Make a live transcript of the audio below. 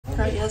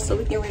Alright, y'all, so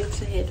we get ready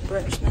to head to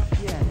brunch now.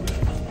 Yeah.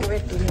 Get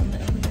ready to do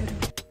that.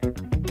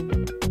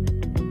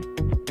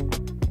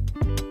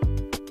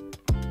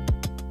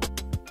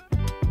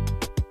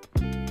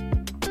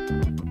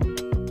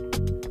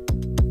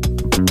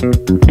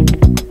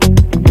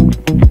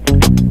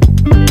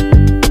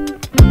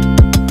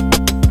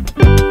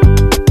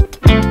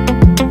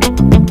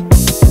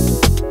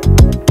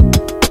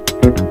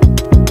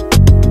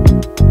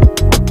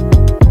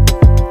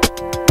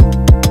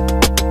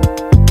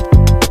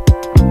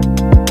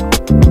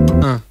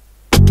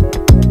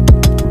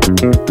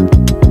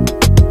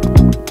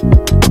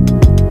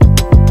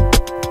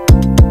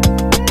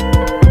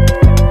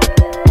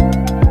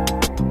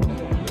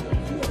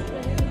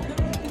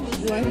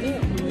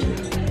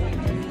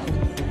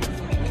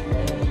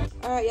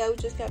 Alright, y'all, we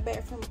just got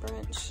back from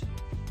brunch.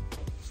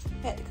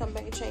 Had to come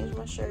back and change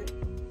my shirt.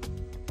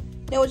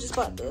 Then we're just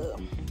about to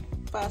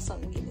find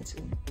something to get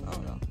into. I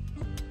don't know.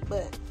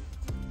 But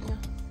yeah,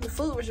 the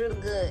food was really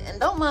good. And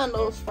don't mind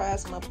those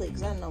fries on my plate,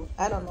 because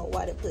I don't know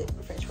why they put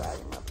French fries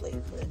on my plate,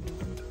 but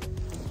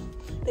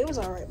they was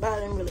alright. But I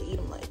didn't really eat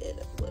them like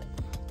that. But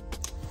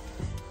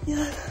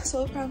yeah,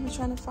 so we're probably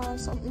trying to find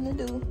something to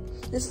do.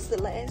 This is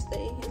the last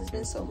day. It's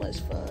been so much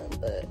fun,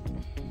 but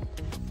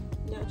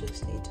y'all just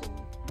stay tuned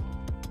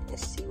and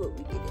see what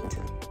we get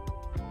into.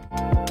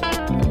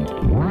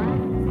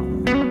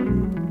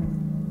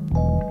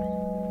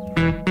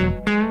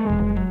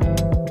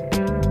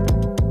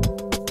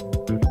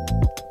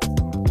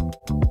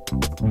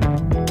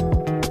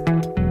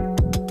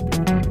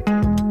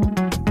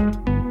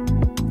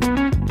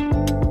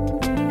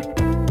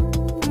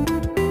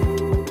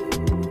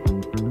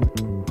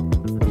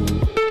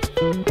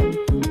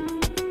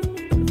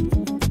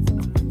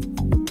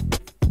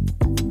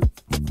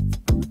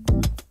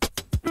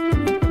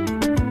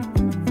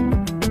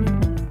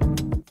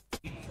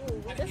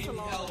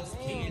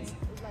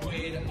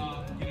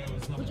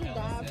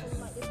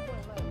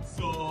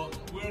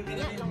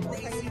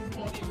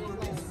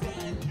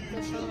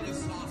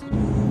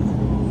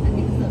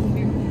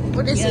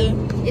 What is it?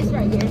 It's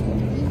right here.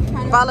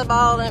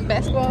 Volleyball and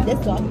basketball? This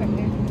golf right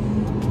here.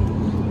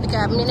 They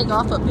got mini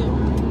golf up here.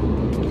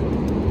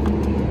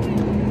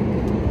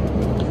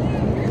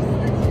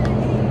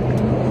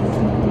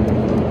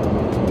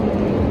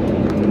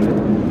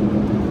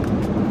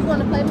 You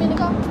want to play mini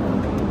golf?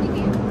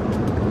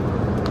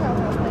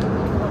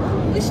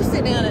 We should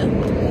sit down there.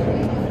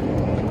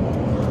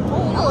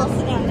 I want to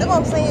sit down. That's what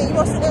I'm saying. You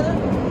want to sit down there?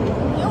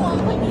 You don't want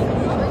to play mini golf?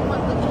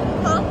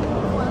 Huh?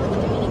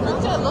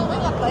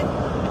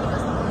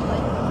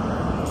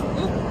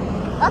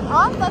 I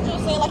thought you were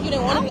saying like you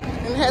didn't want to.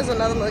 And it has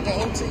another little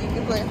game too you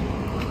can play.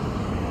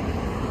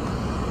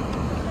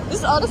 This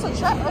is a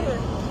track right here.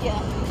 Yeah.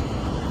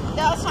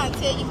 That was trying to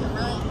tell you can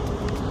run.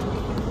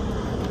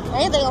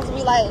 Anything else to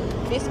be like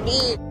this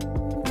big.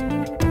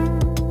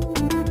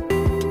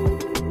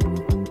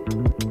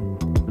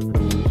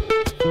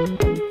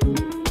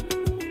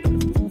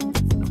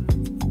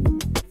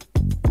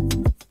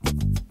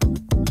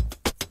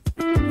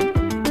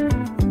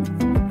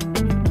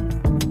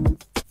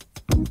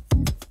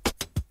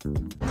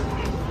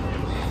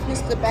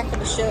 The back of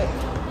the ship.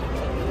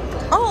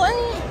 Oh,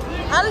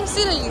 I didn't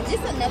see that. This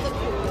is another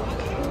pool.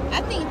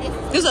 I think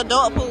this is an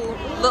adult pool.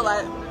 Look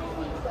like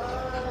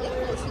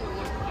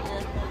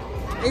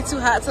it's too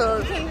hot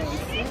to.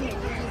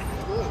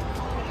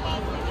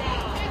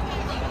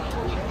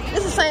 This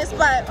is the same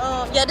spot.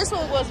 Yeah, this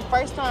one was the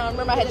first time.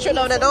 Remember, I had tripped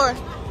over the door.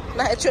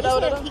 I had tripped over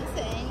the door.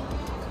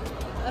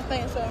 I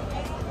think so.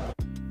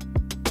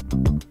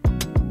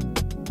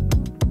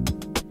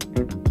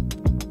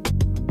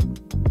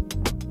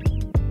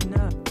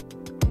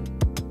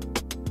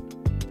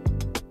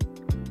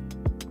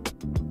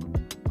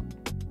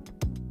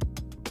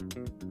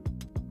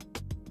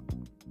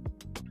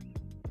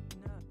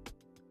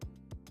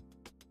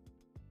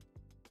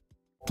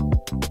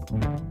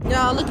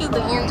 Y'all, look at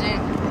the engine.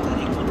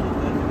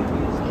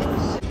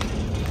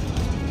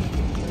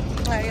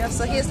 Alright, y'all,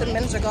 so here's the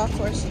miniature golf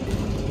course.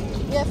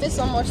 Yeah, there's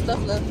some more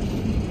stuff left.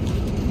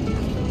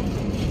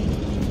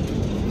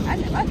 I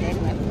know my dad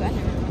left.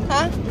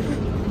 Huh?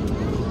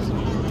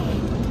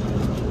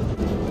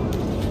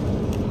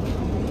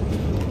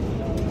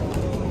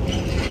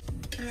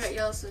 Alright,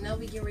 y'all, so now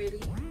we get ready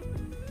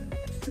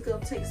to go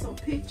take some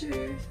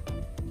pictures.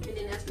 And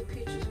then after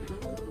pictures, we're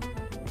gonna go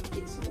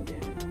get some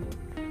dinner.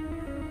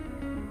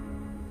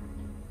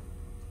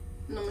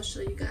 And I'm gonna show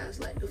you guys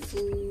like the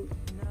food.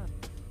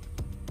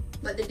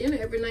 Like the dinner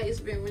every night has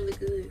been really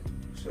good.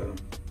 So I'm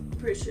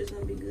pretty sure it's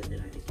gonna be good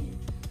tonight again.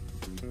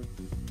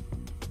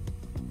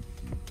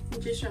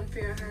 I'm just trying to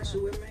figure out how I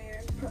should wear my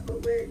hair. Probably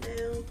wear it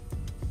down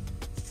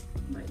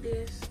like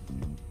this.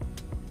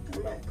 I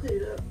might put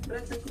it up, but I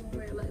think I'm gonna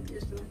wear it like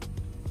this though.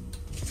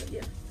 But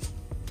yeah.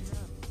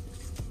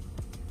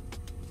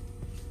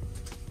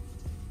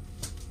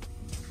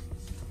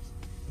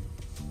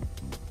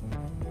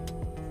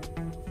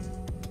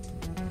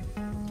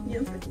 Yeah,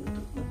 I'm freaking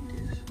look like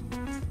this.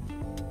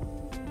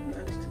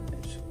 Not as too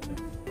much.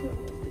 Look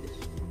like this.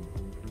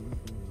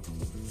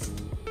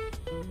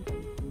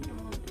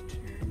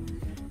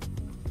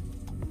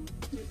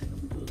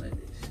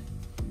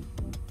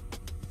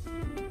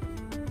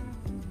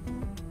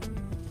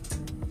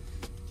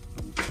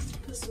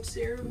 put some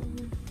serum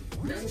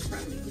on. Then I'm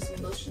probably put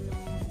some lotion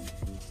on.